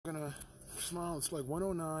smile. It's like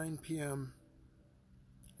 1:09 p.m.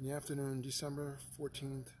 in the afternoon, December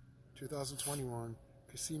 14th, 2021. You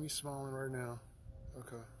can see me smiling right now.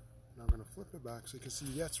 Okay. Now I'm going to flip it back so you can see,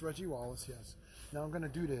 yes, Reggie Wallace, yes. Now I'm going to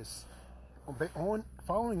do this.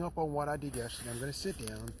 Following up on what I did yesterday, I'm going to sit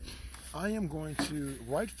down. I am going to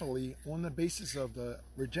rightfully, on the basis of the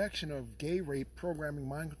rejection of gay rape, programming,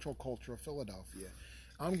 mind control culture of Philadelphia,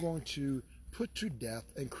 I'm going to put to death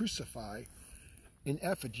and crucify in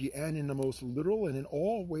effigy and in the most literal and in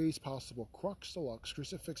all ways possible, crux deluxe,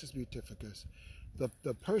 crucifixus beatificus,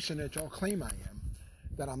 the person that y'all claim I am,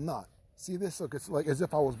 that I'm not. See this? Look, it's like as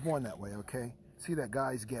if I was born that way, okay? See, that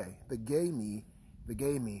guy's gay. The gay me,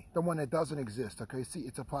 the one that doesn't exist, okay? See,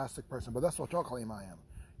 it's a plastic person, but that's what y'all claim I am.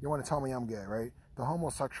 You want to tell me I'm gay, right? The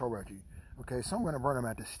homosexual Reggie, okay? So I'm going to burn him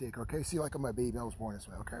at the stake, okay? See, like I'm a baby, I was born this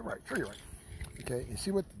way, okay? Right, sure you're right. Okay, and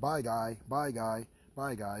see what, bye guy,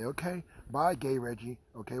 okay? Bye gay Reggie,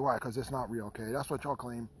 okay? Why? Because it's not real, okay? That's what y'all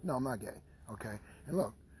claim. No, I'm not gay, okay? And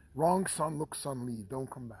look, wrong son, look son, leave, don't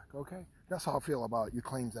come back, okay? That's how I feel about your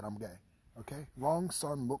claims that I'm gay, okay? Wrong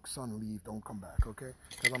son, look son, leave, don't come back, okay?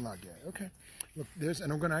 Because I'm not gay, okay? Look,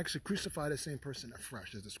 and I'm going to actually crucify the same person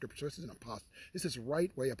afresh as the scripture. This is an This is right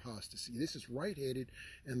way apostasy. This is right-headed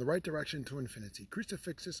in the right direction to infinity.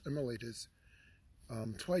 Crucifixus immolatus.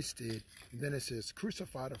 Twice did, and then it says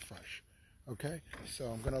crucified afresh. Okay, so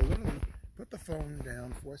I'm going to literally put the phone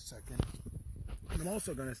down for a second. And I'm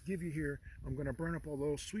also going to give you here, I'm going to burn up a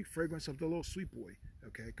little sweet fragrance of the little sweet boy,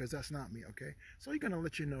 okay, because that's not me, okay? So I'm going to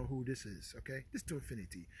let you know who this is, okay? This to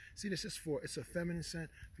infinity. See, this is for, it's a feminine scent.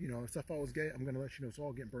 You know, if I was gay, I'm going to let you know it's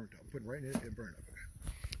all getting burnt up. I'm putting right in it and burn up,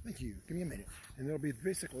 okay? Thank you. Give me a minute. And it'll be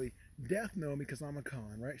basically death know me because I'm a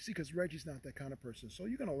con, right? See, because Reggie's not that kind of person. So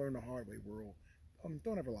you're going to learn the hard way, world.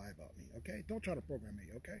 Don't ever lie about me, okay? Don't try to program me,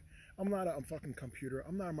 okay? I'm not a fucking computer.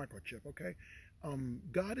 I'm not a microchip, okay?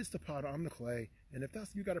 God is the potter. I'm the clay. And if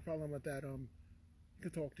that's you got a problem with that, you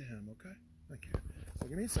can talk to him, okay? Thank you. So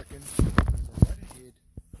give me a second. Go right ahead.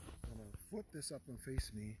 I'm going to flip this up and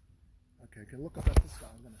face me. Okay, you can look up at the sky.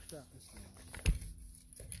 I'm going to strap this thing.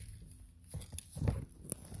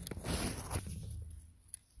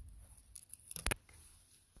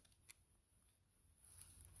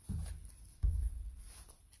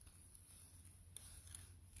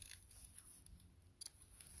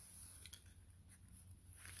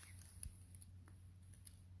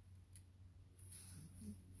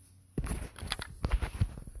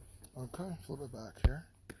 Okay, flip it back here.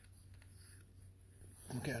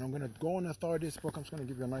 Okay, and I'm going to go on the authority of this book. I'm just going to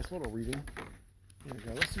give you a nice little reading. Here we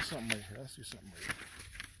go. Let's do something right here.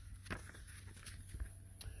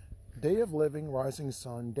 Day of living, rising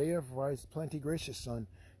sun. Day of rise, plenty gracious sun.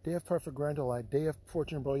 Day of perfect grand delight. Day of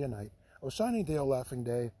fortune brilliant night. O shining day, O laughing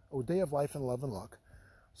day. O day of life and love and luck.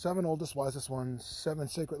 7 oldest, wisest ones. 7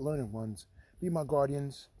 sacred learning ones. Be my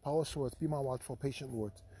guardians, polished swords. Be my watchful, patient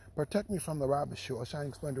lords. Protect me from the rabbit or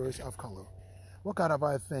shining splendors of color. What God have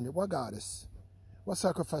I offended? What goddess? What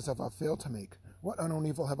sacrifice have I failed to make? What unknown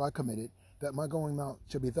evil have I committed, that my going out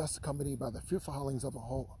should be thus accompanied by the fearful howlings of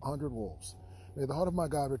 100 wolves? May the heart of my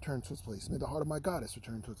God return to its place. May the heart of my goddess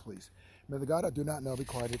return to its place. May the God I do not know be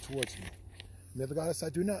quieted towards me. May the goddess I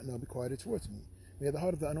do not know be quieted towards me. May the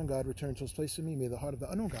heart of the unknown God return to its place for me. May the heart of the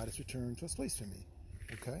unknown goddess return to its place for me.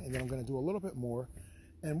 Okay, and then I'm going to do a little bit more.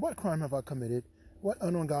 And what crime have I committed? What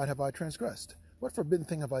unknown God have I transgressed? What forbidden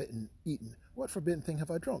thing have I eaten? What forbidden thing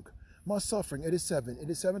have I drunk? My suffering, it is 7. It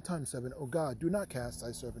is 7 times 7. Oh God, do not cast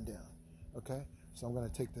thy servant down. Okay? So I'm going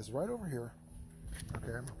to take this right over here.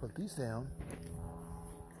 Okay, I'm going to put these down.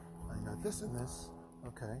 I got this and this.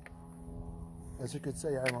 Okay. As you could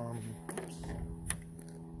say,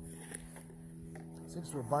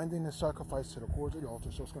 since we're binding the sacrifice to the cords of the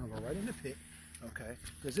altar, so it's going to go right in the pit. Okay?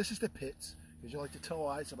 Because this is the pits. Because you like to tell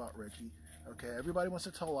lies about Reggie. Okay, everybody wants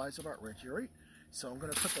to tell lies about Reggie, right? So I'm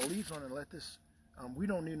going to put the leaves on and let this, we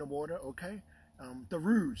don't need no water, okay? The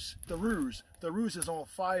ruse is on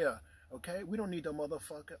fire, okay? We don't need the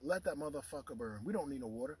motherfucker. Let that motherfucker burn. We don't need no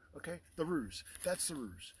water, okay? The ruse, that's the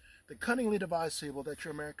ruse. The cunningly devised fable that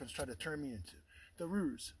you Americans try to turn me into. The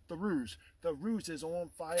ruse is on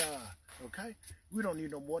fire, okay? We don't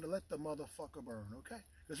need no water. Let the motherfucker burn, okay?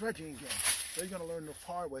 Because Reggie ain't gay. So you're going to learn the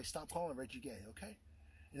hard way. Stop calling Reggie gay, okay?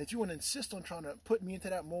 And if you want to insist on trying to put me into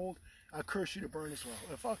that mold, I curse you to burn as well.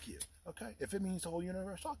 And fuck you, okay? If it means the whole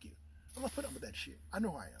universe, fuck you. I'm not putting up with that shit. I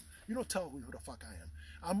know who I am. You don't tell me who the fuck I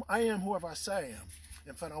am. I am whoever I say I am.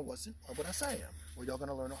 In fact, I wasn't. Or what I say I am. Well, y'all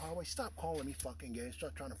gonna learn the hard way. Stop calling me fucking gay and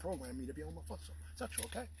start trying to program me to be homosexual,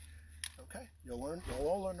 okay? Okay? You'll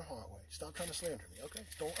all learn the hard way. Stop trying to slander me, okay?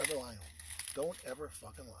 Don't ever lie on me. Don't ever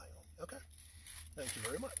fucking lie on me, okay? Thank you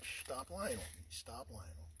very much. Stop lying on me. Stop lying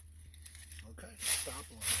on me. Okay? Stop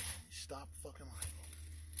lying. Stop fucking lying.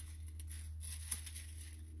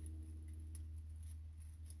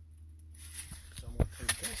 So I'm gonna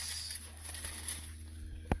take this.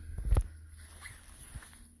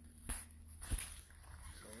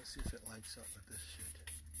 So let's see if it lights up with this shit.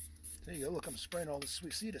 There you go. Look, I'm spraying all the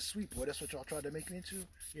sweet. See the sweet boy? That's what y'all tried to make me into.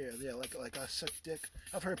 Yeah. Like I suck dick.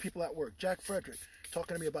 I've heard people at work. Jack Frederick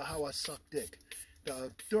talking to me about how I suck dick.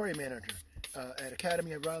 The story manager at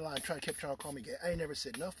Academy of Rhode Island kept trying to call me gay. I ain't never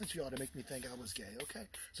said nothing to y'all to make me think I was gay. Okay.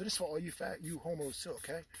 So this is for all you homos too.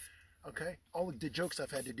 Okay. Okay. All the jokes I've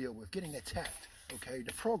had to deal with, getting attacked. Okay,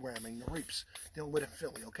 the programming, the rapes, dealing with in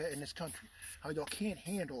Philly, okay, in this country. How y'all can't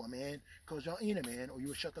handle a man because y'all ain't a man, or you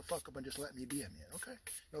would shut the fuck up and just let me be a man, okay?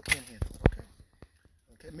 Y'all can't handle it, okay?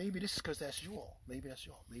 Okay, maybe this is because that's you all. Maybe that's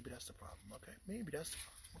you all. Maybe that's the problem, okay? Maybe that's the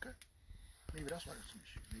problem, okay? Maybe that's why there's an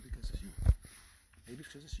issue. Maybe because it's you. Maybe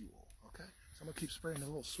because it's you all, okay? So I'm going to keep spraying the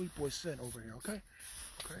little sweet boy scent over here, okay?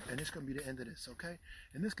 Okay, and this is going to be the end of this, okay?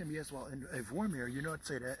 And this can be as well. In a Vormir, you know what to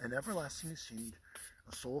say that an everlasting is seed,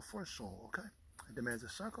 a soul for a soul, okay? It demands a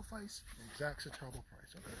sacrifice and exacts a terrible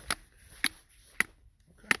price.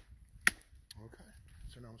 Okay.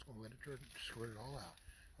 So now I'm just going to let it squirt it all out.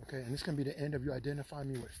 Okay, and this can be the end of you identifying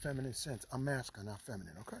me with feminine sense. I'm masculine, not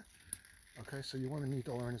feminine, okay? Okay, so you want to need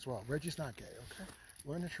to learn as well. Reggie's not gay, okay?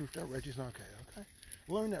 Learn the truth that Reggie's not gay, okay?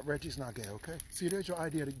 Learn that Reggie's not gay, okay? See, there's your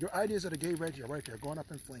idea. Your ideas of the gay Reggie are right there, going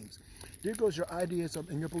up in flames. There goes your ideas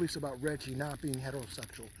and your beliefs about Reggie not being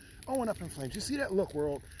heterosexual. Going up in flames. You see that? Look,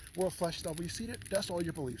 world flesh stuff. You see that? That's all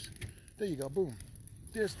your beliefs. There you go. Boom.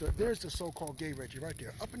 There's the so-called gay Reggie right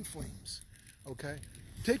there, up in flames. Okay?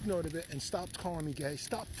 Take note of it and stop calling me gay.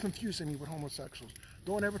 Stop confusing me with homosexuals.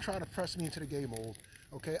 Don't ever try to press me into the gay mold.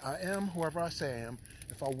 Okay? I am whoever I say I am.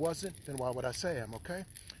 If I wasn't, then why would I say I am? Okay?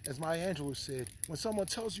 As Maya Angelou said, when someone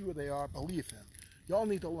tells you who they are, believe him. Y'all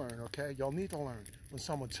need to learn, okay? Y'all need to learn. When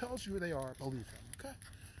someone tells you who they are, believe him, okay?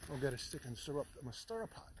 I'm gonna get a stick and stir up. I'm gonna stir a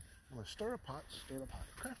pot. I'm gonna stir a pot,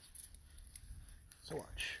 okay? So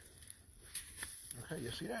watch. Okay,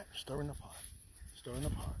 you see that? Stir in the pot. Stir in the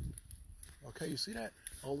pot. Okay, you see that?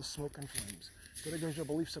 All the smoke and flames. So there goes your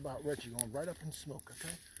beliefs about Reggie going right up in smoke,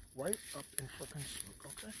 okay? Right up in frickin' smoke,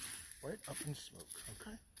 okay? Right up in smoke,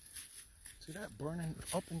 okay? See that? Burning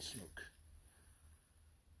up in smoke.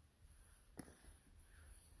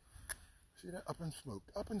 See that? Up in smoke.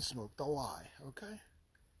 Up in smoke. The lie, okay?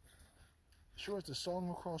 Sure as the song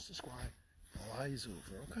across the sky, the lie is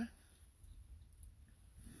over, okay?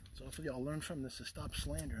 So hopefully y'all learn from this to stop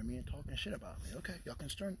slandering me and talking shit about me, okay? Y'all can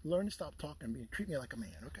learn to stop talking to me and treat me like a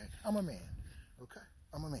man, okay? I'm a man, okay?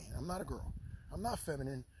 I'm a man. I'm not a girl. I'm not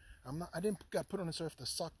feminine. I didn't get put on this earth to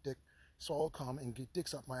suck dick, swallow cum, and get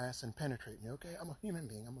dicks up my ass and penetrate me, okay? I'm a human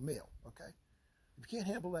being. I'm a male, okay? If you can't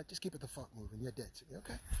handle that, just keep it the fuck moving. You're dead to me,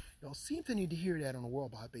 okay? Y'all seem to need to hear that on a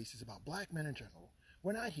worldwide basis about black men in general.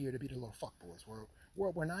 We're not here to be the little fuckboys.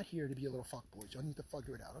 We're not here to be a little fuckboys. Y'all need to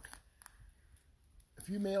figure it out, okay? If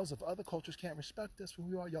you males of other cultures can't respect us who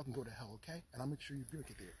we are, y'all can go to hell, okay? And I'll make sure you break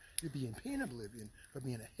it there. You'll be in pain and oblivion for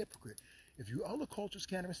being a hypocrite. If you other cultures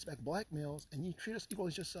can't respect black males and you treat us equal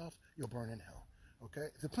as yourself, you'll burn in hell, okay?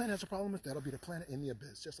 If the planet has a problem with that, it'll be the planet in the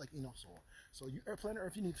abyss, just like Enoch saw. So you, planet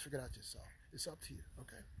Earth, you need to figure it out yourself. It's up to you,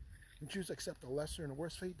 okay? You choose to accept the lesser and the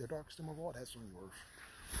worst fate, the darkest of all, that's on your earth.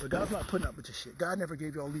 But God's not putting up with this shit. God never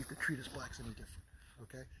gave y'all leave to treat us blacks any different.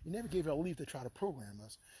 Okay? He never gave y'all leave to try to program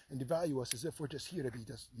us and devalue us as if we're just here to be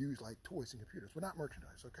just used like toys and computers. We're not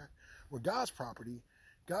merchandise, okay? We're God's property.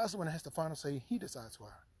 God's the one that has the final say. He decides who I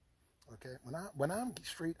am. Okay? When I'm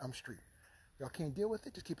straight, I'm straight. Y'all can't deal with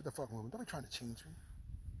it, just keep it the fuck moving. Don't be trying to change me.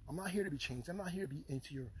 I'm not here to be changed. I'm not here to be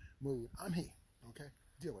into your mood. I'm here. Okay?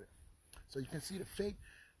 Deal with it. So you can see the fake.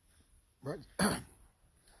 Right?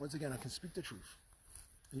 Once again, I can speak the truth.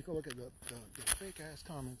 You can look at the fake ass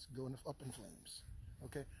comments going up in flames.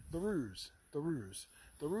 Okay, the ruse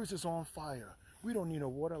is on fire. We don't need no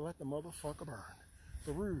water. Let the motherfucker burn.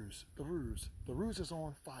 The ruse is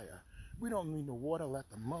on fire. We don't need no water. Let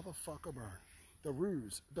the motherfucker burn. The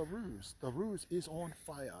ruse is on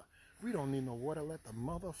fire. We don't need no water. Let the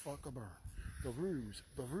motherfucker burn. The ruse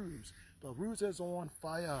is on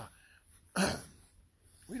fire.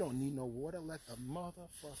 We don't need no water. Let the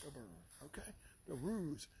motherfucker burn. Okay, the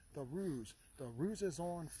ruse is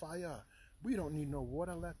on fire. We don't need no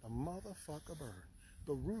water, let the motherfucker burn.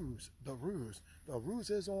 The ruse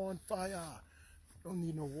is on fire. Don't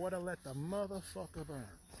need no water, let the motherfucker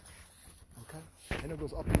burn. Okay? And it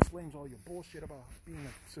goes up in flames, all your bullshit about being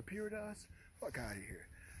superior to us. Fuck out of here.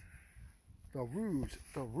 The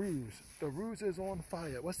ruse is on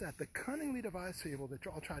fire. What's that? The cunningly devised fable that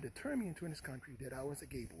y'all tried to turn me into in this country that I was a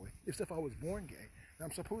gay boy. If I was born gay, And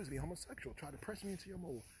I'm supposed to be homosexual. Try to press me into your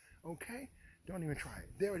mold. Okay? Don't even try it.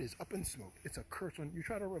 There it is, up in smoke. It's a curse. When you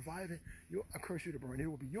try to revive it, I curse you to burn. It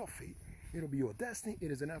will be your fate. It will be your destiny. It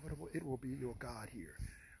is inevitable. It will be your God here.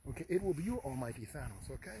 Okay? It will be your almighty Thanos.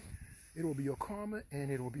 Okay? It will be your karma, and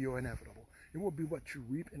it will be your inevitable. It will be what you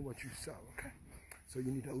reap and what you sow. Okay? So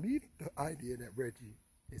you need to leave the idea that Reggie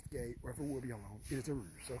is gay or ever will be alone. It is a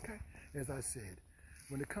ruse. Okay? As I said,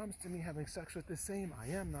 when it comes to me having sex with the same, I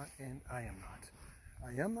am not, and I am not.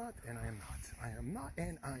 I am not, and I am not. I am not,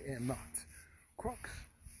 and I am not. Crux,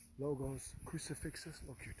 logos, crucifixus,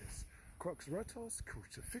 locutus. Crux retos,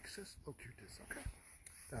 crucifixus, locutus. Okay?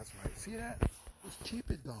 That's right. See that? Let's keep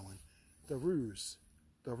it going. The ruse.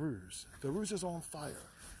 The ruse. The ruse is on fire.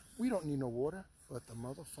 We don't need no water. Let the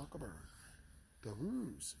motherfucker burn. The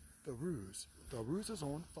ruse. The ruse. The ruse is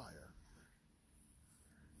on fire.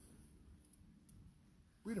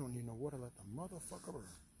 We don't need no water. Let the motherfucker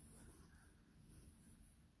burn.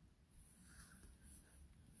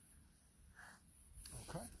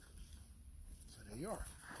 Okay? So there you are.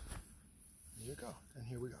 There you go. And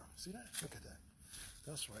here we go. See that? Look at that.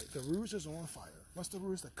 That's right. The ruse is on fire. What's the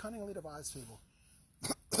ruse? The cunningly devised fable.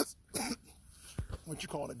 What you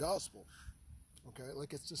call the gospel. Okay?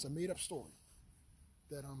 Like it's just a made up story.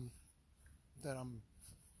 Because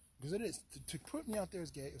it is. To put me out there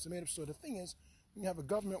as gay, it's a made up story. The thing is, when you have a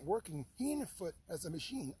government working hand and foot as a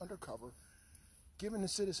machine undercover, giving the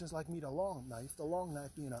citizens like me the long knife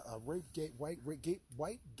being a white gay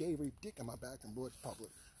rape dick in my back in broad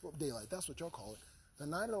public, daylight, that's what y'all call it. The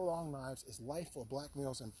night of the long knives is life for black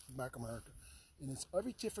males in black America. And it's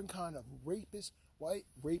every different kind of rapist, white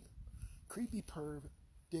rape, creepy perv,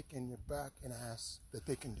 dick in your back and ass that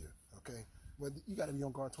they can do, okay? Well, you gotta be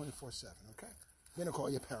on guard 24/7, okay? Then they'll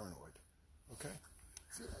call you paranoid, okay?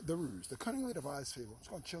 See, the ruse, the cunningly devised fable. I'm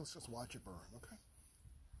just gonna chill, just watch it burn, okay?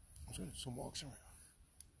 I'm just gonna do some walks around.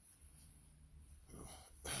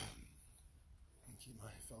 And keep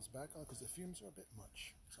my headphones back on because the fumes are a bit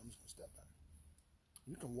much. So I'm just gonna step back.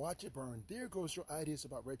 You can watch it burn. There goes your ideas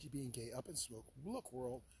about Reggie being gay up in smoke. Look,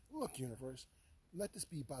 world. Look, universe. Let this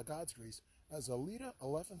be, by God's grace, as a leader,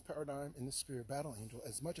 11th paradigm in the spirit battle angel,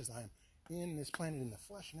 as much as I am in this planet in the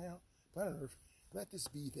flesh now, planet Earth, let this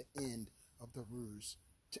be the end of the ruse,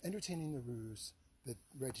 to entertaining the ruse that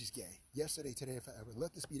Reggie's gay. Yesterday, today, and forever.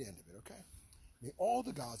 Let this be the end of it, okay? May all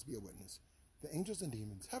the gods be a witness, the angels and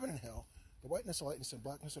demons, heaven and hell, the whiteness of lightness and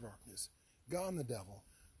blackness of darkness, God and the devil,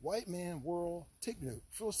 white man, world, take note.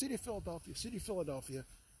 City of Philadelphia,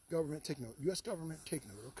 government, take note. U.S. government, take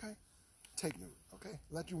note, okay? Take note, okay?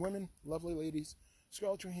 Let you women, lovely ladies,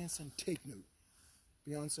 Scarlett Johansson, take note.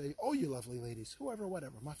 Beyonce, all you lovely ladies, whoever,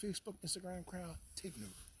 whatever. My Facebook, Instagram crowd, take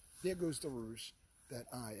note. There goes the ruse that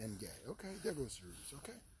I am gay, okay? There goes the ruse,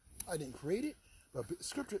 okay? I didn't create it, but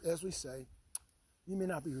scripture, as we say, you may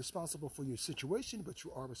not be responsible for your situation, but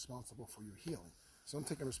you are responsible for your healing. So I'm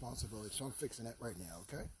taking responsibility, so I'm fixing that right now,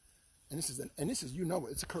 okay? And this is, you know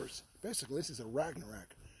it, it's a curse. Basically, this is a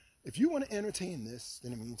Ragnarok. If you want to entertain this,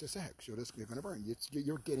 then it means it's a hex. You're going to burn.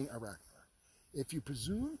 You're getting a Ragnarok. If you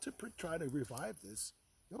presume to try to revive this,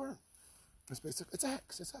 you'll burn. It's basically, it's a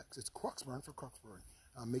hex. It's hex. It's crux burn for crux burn.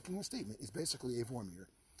 I'm making a statement. It's basically a Vormir.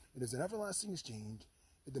 It is an everlasting exchange.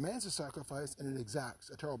 It demands a sacrifice, and it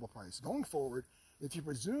exacts a terrible price. Going forward, if you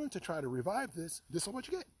presume to try to revive this, this is what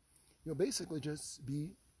you get. You'll basically just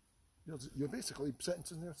be, you're basically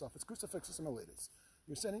sentencing yourself. It's crucifixus and militus.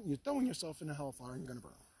 You're throwing yourself in the hellfire, and you're going to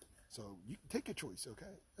burn. So you take your choice,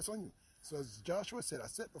 okay? That's on you. So as Joshua said, I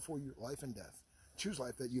set before you life and death. Choose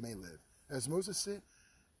life that you may live. As Moses said,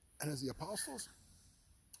 and as the apostles,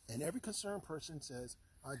 and every concerned person says,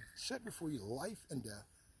 I set before you life and death.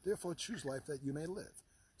 Therefore, choose life that you may live.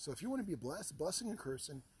 So if you want to be blessed, blessing and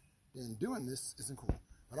cursing, then doing this isn't cool.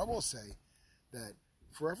 But I will say that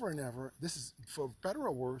forever and ever, this is for better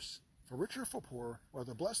or worse, for richer or for poor,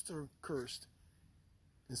 whether blessed or cursed,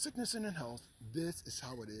 in sickness and in health, this is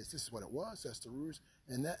how it is. This is what it was. That's the ruse.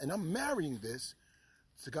 And I'm marrying this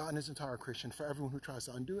to God and his entire creation. For everyone who tries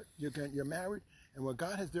to undo it, you're married. And what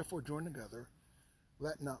God has therefore joined together,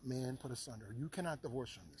 let not man put asunder. You cannot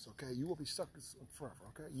divorce from this, okay? You will be stuck forever,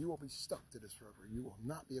 okay? You will be stuck to this forever. You will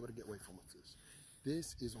not be able to get away from this.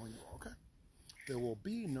 This is on you, okay? There will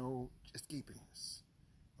be no escaping this,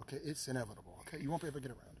 okay? It's inevitable, okay? You won't be able to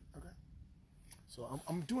get around it, okay? So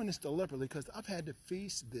I'm doing this deliberately because I've had to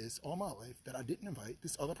face this all my life that I didn't invite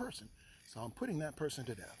this other person. So I'm putting that person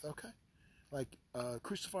to death, okay? Like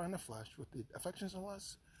crucifying the flesh with the affections and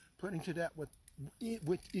lusts, putting to death what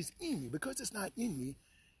is in me. Because it's not in me,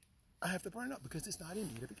 I have to burn it up because it's not in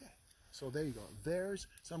me to be gay. So there you go.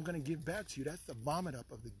 So I'm going to give back to you. That's the vomit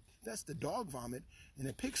up of that's the dog vomit and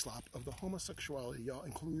the pig slop of the homosexuality y'all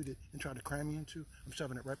included and tried to cram me into. I'm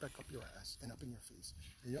shoving it right back up your ass and up in your face.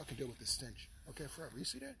 And y'all can deal with the stench, okay, forever. You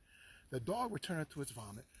see that? The dog returned to its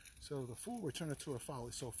vomit, so the fool returned to a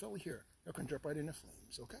folly. So Philly here, y'all can drop right in the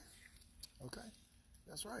flames, okay? Okay?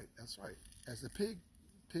 That's right, that's right. As the pig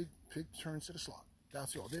turns to the slop.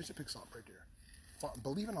 That's all. There's the pig slop right there.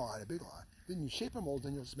 Believe in a lie, a big lie. Then you shape and mold,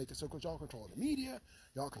 then you'll just make it so because y'all control the media,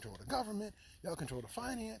 y'all control the government, y'all control the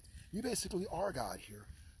finance. You basically are God here.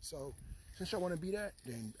 So since y'all want to be that,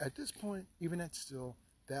 then at this point, even that's still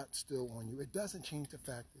on you. It doesn't change the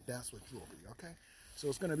fact that that's what you'll be, okay? So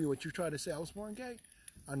it's going to be what you try to say. I was born gay.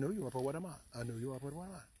 I know you are, but what am I? I know you are, but what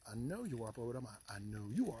am I? I know you are, but what am I? I know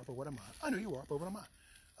you are, but what am I? I know you are, but what am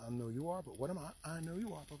I? I know you are, but what am I? I know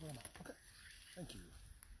you are, but what am I? Okay. Thank you.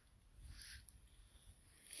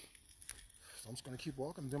 So I'm just going to keep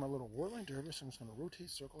walking, do my little whirling dervish. I'm just going to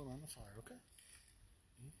rotate, circle around the fire, okay?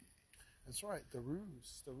 That's right, the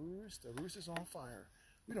ruse is on fire.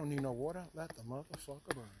 We don't need no water, let the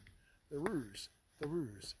motherfucker burn. The ruse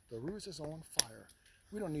is on fire.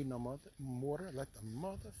 We don't need no water, let the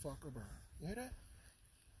motherfucker burn. You hear that?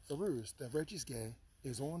 The ruse, the Reggie's gay,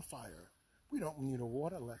 is on fire. We don't need no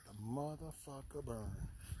water, let the motherfucker burn.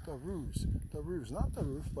 The ruse, not the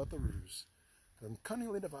roof, but the ruse. The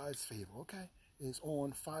cunningly devised fable, okay, is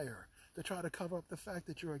on fire to try to cover up the fact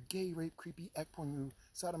that you're a gay, rape, creepy, ekponu,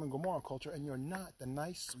 Sodom and Gomorrah culture, and you're not the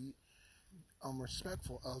nice, sweet,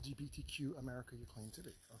 respectful LGBTQ America you claim to be,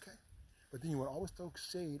 okay? But then you would always throw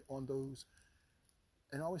shade on those,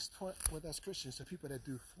 and always point with us Christians to people that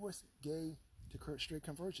do forced gay to straight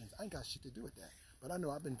conversions. I ain't got shit to do with that. But I know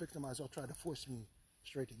I've been victimized. Y'all tried to force me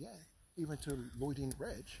straight to gay, even to Lloydine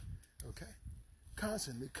Reg, okay?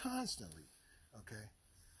 Constantly, okay?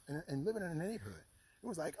 And living in a neighborhood. It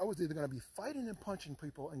was like I was either going to be fighting and punching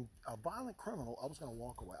people, and a violent criminal, I was going to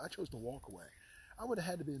walk away. I chose to walk away. I would have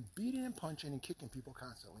had to be beating and punching and kicking people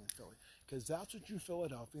constantly in Philly, because that's what you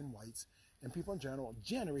Philadelphian whites and people in general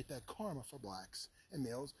generate, that karma for blacks and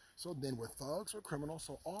males. So then we're thugs or criminals.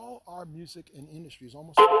 So all our music and industry is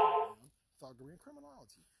almost around thuggery and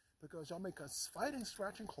criminality, because y'all make us fight and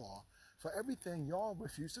scratch and claw for everything y'all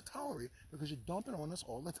refuse to tolerate, because you're dumping on us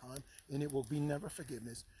all the time, and it will be never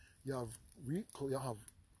forgiveness. Y'all have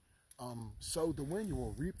sowed the wind, you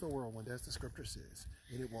will reap the whirlwind, as the scripture says,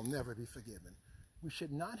 and it will never be forgiven. We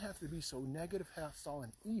should not have to be so negative, hostile,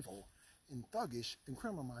 and evil, and thuggish, and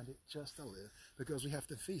criminal-minded just to live, because we have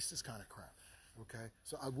to face this kind of crap, okay?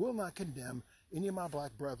 So I will not condemn any of my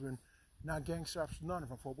black brethren, not gangsters, none of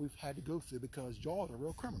them, for what we've had to go through, because y'all are the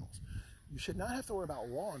real criminals. You should not have to worry about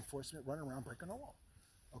law enforcement running around breaking the law.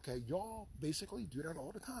 Okay, y'all basically do that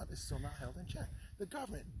all the time. It's still not held in check. The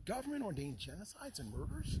government ordained genocides and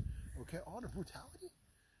murders, okay, all the brutality.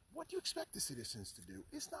 What do you expect the citizens to do?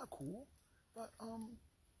 It's not cool, but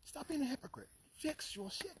stop being a hypocrite. Fix your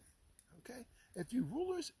shit, okay? If you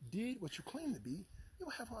rulers did what you claim to be, you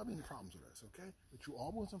don't have hardly any problems with us, okay? But you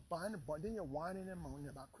always find then you're whining and moaning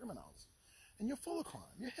about criminals. And you're full of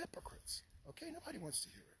crime. You're hypocrites, okay? Nobody wants to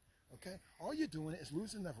hear it, okay? All you're doing is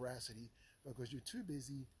losing the veracity, because you're too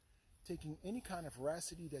busy taking any kind of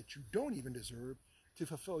veracity that you don't even deserve to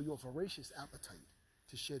fulfill your voracious appetite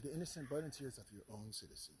to shed the innocent blood and tears of your own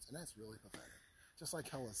citizens. And that's really pathetic. Just like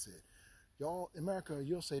Hella said. Y'all, America,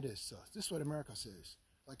 you'll say this. This is what America says.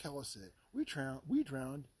 Like Hella said, we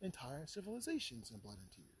drowned entire civilizations in blood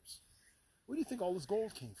and tears. Where do you think all this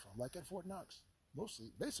gold came from? Like at Fort Knox.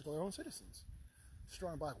 Mostly, basically our own citizens.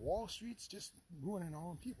 Destroying Black Wall Streets, just ruining our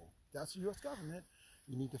own people. That's the U.S. government.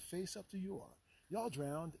 You need to face up to you are. Y'all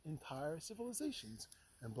drowned entire civilizations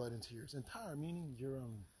in blood and tears. Entire meaning your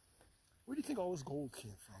own. Where do you think all this gold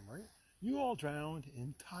came from, right? You all drowned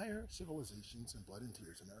entire civilizations in blood and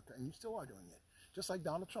tears, America, and you still are doing it. Just like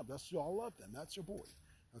Donald Trump. That's you all love them. That's your boy.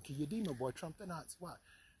 Okay, your demon boy, Trump the Nazi. Why?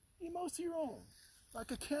 You most of your own.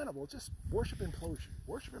 Like a cannibal, just worship implosion.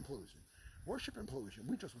 Worship implosion. Worship implosion.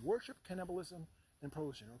 We just worship cannibalism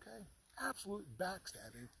implosion, okay? Absolute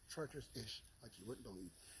backstabbing, treacherous-ish, like you wouldn't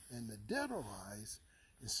believe. And the dead will rise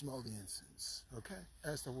and smell the incense, okay?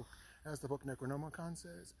 As the book Necronomicon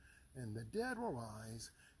says, and the dead will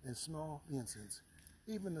rise and smell the incense.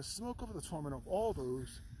 Even the smoke of the torment of all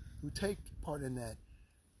those who take part in that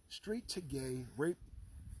straight to gay, rape,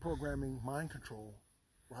 programming, mind control,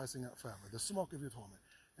 rising up forever. The smoke of your torment.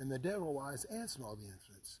 And the dead will rise and smell the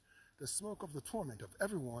incense. The smoke of the torment of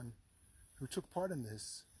everyone who took part in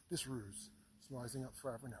this ruse is rising up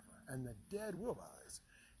forever and ever. And the dead will rise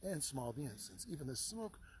and smell the incense. Even the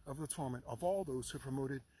smoke of the torment of all those who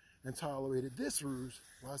promoted and tolerated this ruse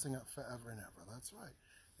rising up forever and ever. That's right.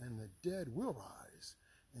 and the dead will rise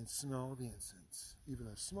and smell the incense, even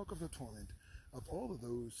the smoke of the torment of all of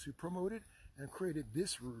those who promoted and created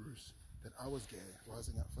this ruse that I was gay,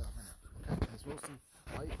 rising up forever and ever. Okay? As mostly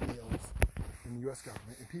white males in the U.S.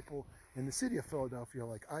 government and people in the city of Philadelphia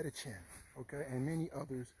like Ida Chin, okay, and many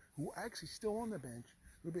others who are actually still on the bench,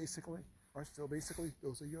 who basically are still basically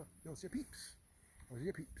those are your peeps. Those are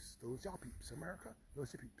your peeps. Those y'all peeps. America,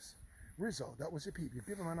 those are your peeps. Rizzo, that was your peep. You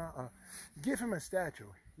give him a statue.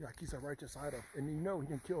 Like he's a righteous idol. And you know he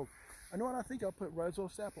can kill. I know what I think y'all put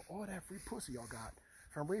Rizzo's statue, all that free pussy y'all got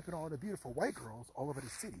from raping all the beautiful white girls all over the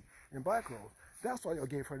city and black girls. That's why y'all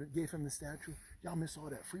gave him the statue. Y'all miss all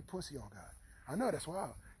that free pussy y'all got. I know that's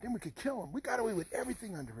wild. Then we could kill him. We got away with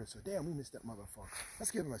everything under it. So damn, we missed that motherfucker.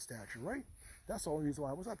 Let's give him a statue, right? That's the only reason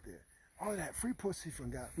why I was up there. All of that free pussy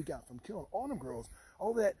we got from killing all them girls.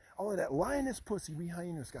 All of that lioness pussy we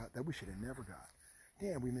hyenas got that we should have never got.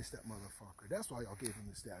 Damn, we missed that motherfucker. That's why y'all gave him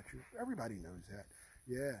the statue. Everybody knows that.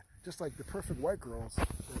 Yeah, just like the perfect white girls that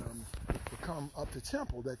would come up to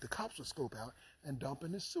Temple that the cops would scope out and dump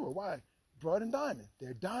in the sewer. Why? Broad and diamond.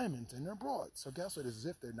 They're diamonds and they're broads. So guess what? It's as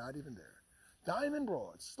if they're not even there. Diamond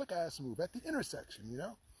broads. Slick ass move at the intersection, you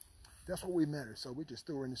know? That's what we met her. So we just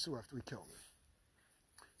threw her in the sewer after we killed her.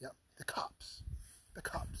 Yep, the cops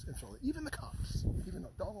in Philly, even the cops, even the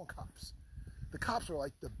doggone cops. The cops were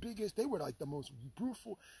like the biggest, they were like the most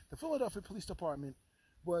brutal. The Philadelphia Police Department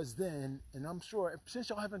was then, and I'm sure, since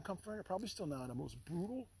y'all haven't confirmed it, probably still now, the most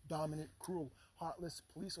brutal, dominant, cruel, heartless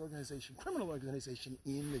police organization, criminal organization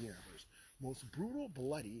in the universe. Most brutal,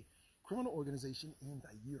 bloody criminal organization in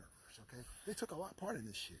the universe, okay? They took a lot part in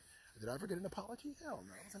this shit. Did I ever get an apology? Hell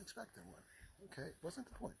no, I wasn't expecting one. Okay, wasn't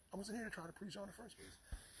the point. I wasn't here to try to preach on the first place.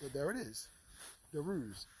 But there it is. The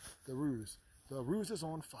ruse. The ruse. The ruse is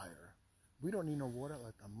on fire. We don't need no water.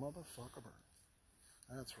 Let the motherfucker burn.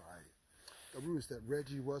 That's right. The ruse that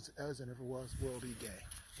Reggie was, as and ever was, will be gay.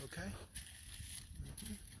 Okay?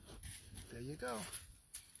 Mm-hmm. There you go.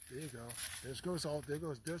 There you go. There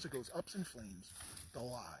it goes ups in flames. The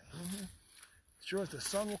lie. Mm-hmm. Sure as the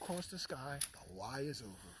sun will cross the sky, the lie is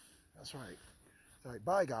over. That's right. All right,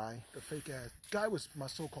 bye, Guy. The fake ass. Guy was my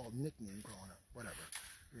so-called nickname growing up. Whatever.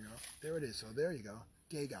 You know, there it is. So there you go.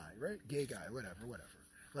 Gay guy, right? Gay guy, whatever.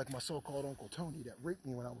 Like my so-called Uncle Tony that raped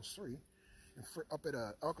me when I was 3. And up at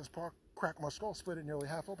Elkins Park, cracked my skull, split it nearly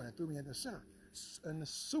half open, and threw me in the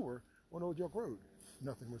sewer on Old York Road.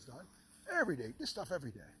 Nothing was done. Every day. This stuff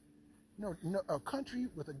every day. No, a country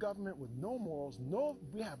with a government with no morals,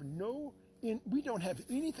 we don't have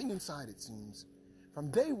anything inside, it seems,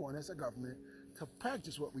 from day one as a government to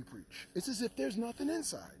practice what we preach. It's as if there's nothing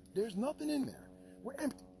inside. There's nothing in there. We're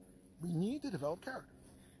empty. We need to develop character.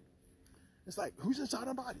 It's like, who's inside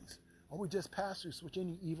our bodies? Or we just pass through, switch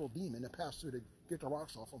any evil demon and pass through to get the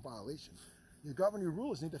rocks off on violations. Your governing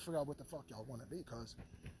rulers need to figure out what the fuck y'all want to be, because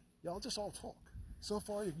y'all just all talk. So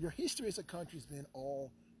far, your history as a country has been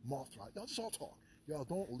all moth-rot. Y'all just all talk. Y'all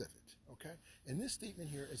don't live it, okay? And this statement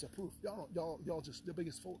here is a proof. Y'all just the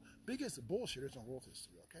biggest bullshitters in world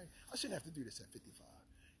history, okay? I shouldn't have to do this at 55,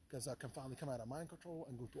 because I can finally come out of mind control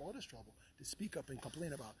and go through all this trouble to speak up and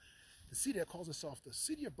complain about the city that calls itself the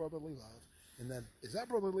city of brotherly love. And then, is that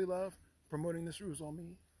brotherly love promoting this ruse on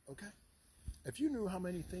me? Okay? If you knew how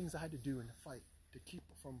many things I had to do in the fight to keep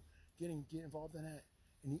from getting involved in that,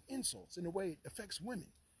 and the insults, and the way it affects women,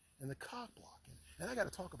 and the cock blocking. And I got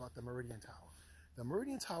to talk about the Meridian Tower. The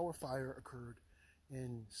Meridian Tower fire occurred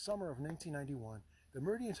in summer of 1991. The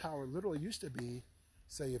Meridian Tower literally used to be,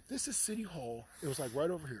 say, if this is City Hall, it was like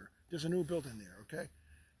right over here. There's a new building there, okay?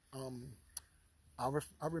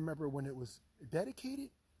 I remember when it was dedicated,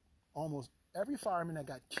 almost every fireman that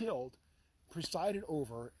got killed presided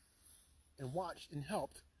over and watched and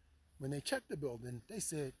helped. When they checked the building, they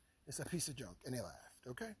said, it's a piece of junk, and they laughed,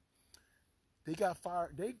 okay? They got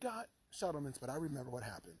fired, they got settlements, but I remember what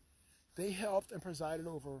happened. They helped and presided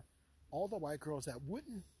over all the white girls that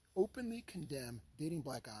wouldn't openly condemn dating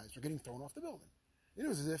black guys or getting thrown off the building. It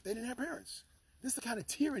was as if they didn't have parents. This is the kind of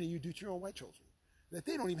tyranny you do to your own white children, that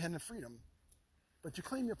they don't even have the freedom. But you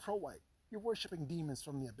claim you're pro-white. You're worshiping demons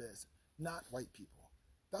from the abyss, not white people.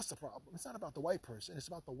 That's the problem. It's not about the white person. It's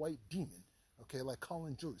about the white demon, okay, like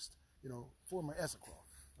Colin Jost, former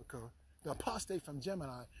Ezekroff, okay, the apostate from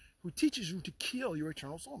Gemini who teaches you to kill your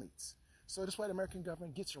eternal soulmates. So that's why the American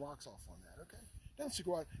government gets your rocks off on that, okay? Don't you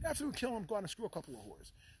go out, after we kill them, go out and screw a couple of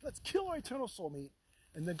whores. Let's kill our eternal soulmate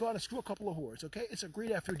and then go out and screw a couple of whores, okay? It's a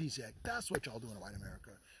great aphrodisiac. That's what y'all do in white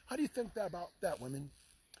America. How do you think about that, women?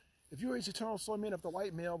 If you're his eternal soulmate of the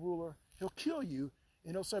white male ruler, he'll kill you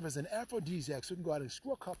and he'll serve as an aphrodisiac so you can go out and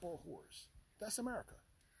screw a couple of whores. That's America.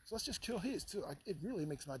 So let's just kill his too. It really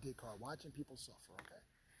makes my dick hard watching people suffer, okay?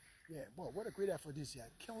 Yeah, boy, what a great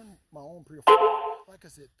aphrodisiac. Killing my own beautiful. Like I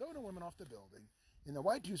said, throw the women off the building. And the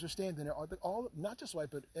white dudes were standing there, all not just white,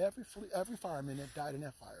 but every fireman that died in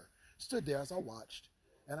that fire stood there as I watched.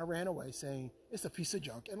 And I ran away saying, it's a piece of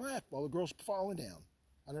junk, and laughed while the girls were falling down.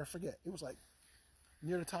 I'll never forget. It was like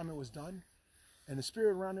near the time it was done. And the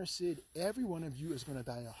spirit around there said, every one of you is going to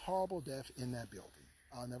die a horrible death in that building.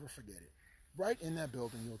 I'll never forget it. Right in that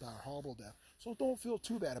building, you'll die a horrible death. So don't feel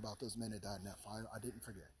too bad about those men that died in that fire. I didn't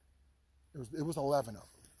forget. It was 11 of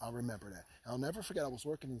them. I remember that. I'll never forget I was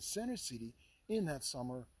working in Center City in that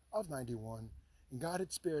summer of 91, and God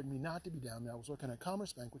had spared me not to be down there. I was working at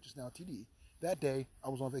Commerce Bank, which is now TD. That day, I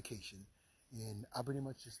was on vacation, and I pretty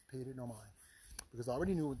much just paid it no mind, because I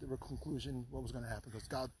already knew the conclusion, what was going to happen, because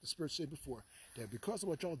God, the Spirit said before, that because of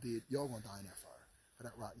what y'all did, y'all going to die in that fire for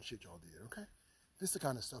that rotten shit y'all did, okay? This is the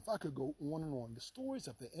kind of stuff. I could go on and on. The stories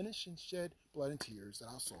of the innocent shed blood and tears that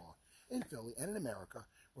I saw in Philly and in America,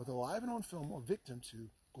 whether live and on film or victim to,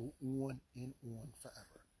 go on and on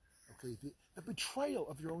forever. Okay, the betrayal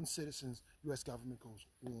of your own citizens, U.S. government, goes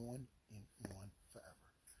on and on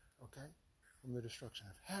forever. Okay, from the destruction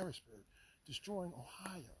of Harrisburg, destroying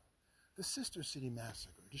Ohio, the Sister City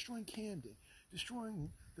massacre, destroying Camden,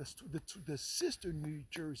 destroying the sister New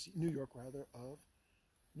York of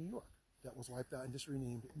New York, that was wiped out and just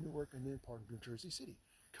renamed Newark, and then part of New Jersey City,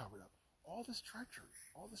 covered up. All this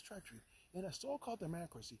treachery, in a so-called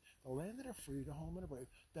democracy, the land of the free, the home of the brave.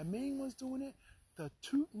 The main ones doing it, the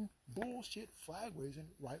tooting, bullshit, flag-raising,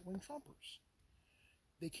 right-wing Trumpers.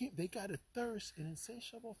 They got a thirst, an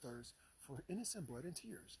insatiable thirst for innocent blood and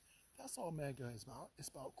tears. That's all MAGA is about. It's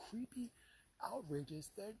about creepy,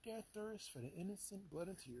 outrageous, their thirst for the innocent blood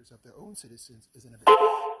and tears of their own citizens is an abyss.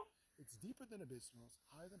 It's deeper than abysmal, it's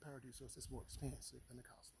higher than Paradisos, it's more expansive than the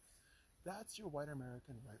cosmos. That's your white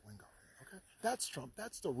American right-wing government, okay? That's Trump.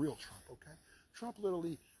 That's the real Trump, okay? Trump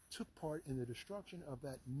literally took part in the destruction of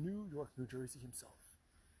that New York, New Jersey himself.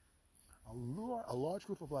 A large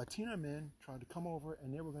group of Latino men tried to come over,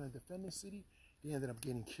 and they were going to defend the city. They ended up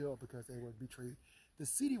getting killed because they were betrayed. The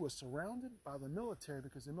city was surrounded by the military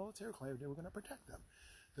because the military claimed they were going to protect them.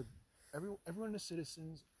 Everyone, the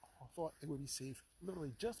citizens, thought it would be safe.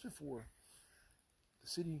 Literally just before the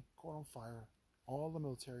city caught on fire, all the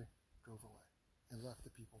military drove away and left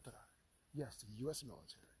the people to die. Yes, the U.S.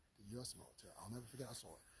 military. The U.S. military. I'll never forget I saw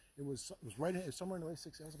it. It was right in, somewhere in the late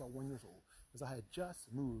 60s. I was about 1 year old because I had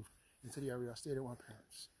just moved into the area. I stayed at my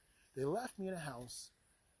parents. They left me in a house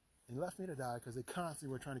and left me to die because they constantly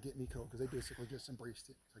were trying to get me killed because they basically just embraced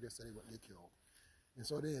it. So I guess they wouldn't get killed. And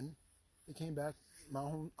so then they came back.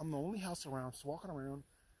 I'm the only house around, just walking around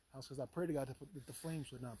house because I prayed to God that the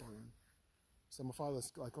flames would not burn. So my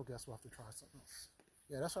father's like, oh, guess we'll have to try something else.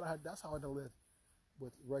 Yeah, that's what I had. That's how I had to live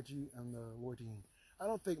with Reggie and the Lord Dean. I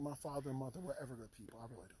don't think my father and mother were ever good people. I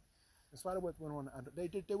really don't. In spite of what went on, they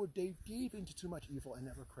gave into too much evil and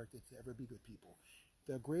never corrected to ever be good people.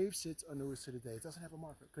 Their grave sits unnoticed to today. It doesn't have a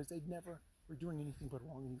marker because they never were doing anything but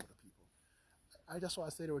wrong and evil to people. That's why I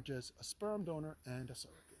say they were just a sperm donor and a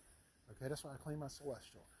surrogate. Okay, that's why I claim my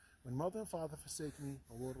celestial. When mother and father forsake me,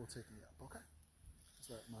 the Lord will take me up. Okay, that's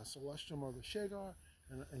right. My celestial mother Shagar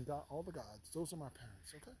and God, all the gods. Those are my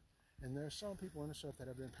parents. Okay, and there are some people on this earth that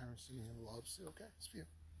have been parents to me and loves. Okay, it's few.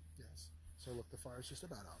 Yes. So look, the fire's just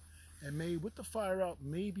about out. And with the fire out,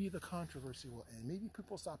 maybe the controversy will end. Maybe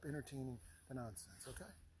people stop entertaining the nonsense, okay?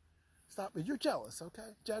 Stop it. You're jealous,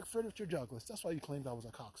 okay? Jack Frederick, you're jealous. That's why you claimed I was a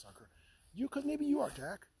cocksucker. Because maybe you are,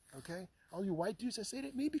 Jack, okay? All you white dudes that say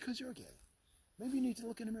that, maybe because you're gay. Maybe you need to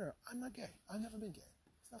look in the mirror. I'm not gay. I've never been gay.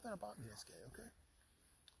 There's nothing about me that's gay, okay?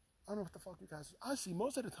 I don't know what the fuck you guys... I see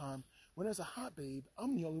most of the time, when there's a hot babe,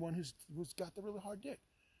 I'm the only one who's got the really hard dick.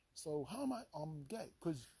 So how am I gay?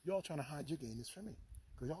 Because y'all trying to hide your gayness from me.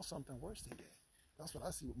 Because y'all something worse than gay. That's what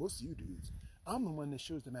I see with most of you dudes. I'm the one that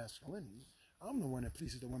shows the masculinity. I'm the one that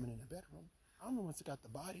pleases the women in the bedroom. I'm the one that's got the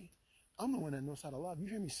body. I'm the one that knows how to love. You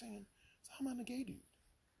hear me singing? So how am I a gay dude?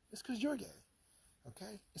 It's because you're gay.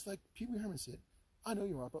 Okay? It's like Pee Wee Herman said, I know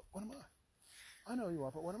you are, but what am I? I know you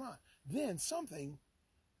are, but what am I? Then something,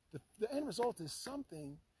 the end result is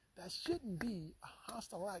something that shouldn't be a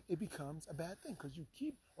hostile act. It becomes a bad thing because you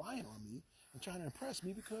keep lying on me and trying to impress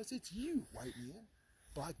me because it's you, white man.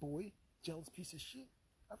 Black boy, jealous piece of shit.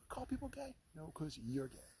 I call people gay? No, because you're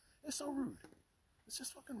gay. It's so rude. It's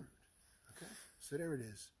just fucking rude. Okay? So there it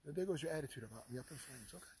is. There goes your attitude about me up in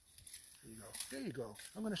flames. Okay. There you go. There you go.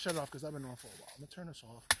 I'm going to shut it off because I've been on for a while. I'm going to turn this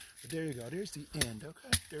off. But there you go. There's the end.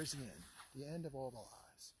 Okay? There's the end. The end of all the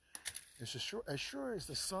lies. It's as sure as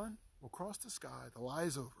the sun will cross the sky, the lie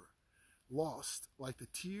is over. Lost like the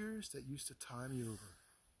tears that used to tie me over.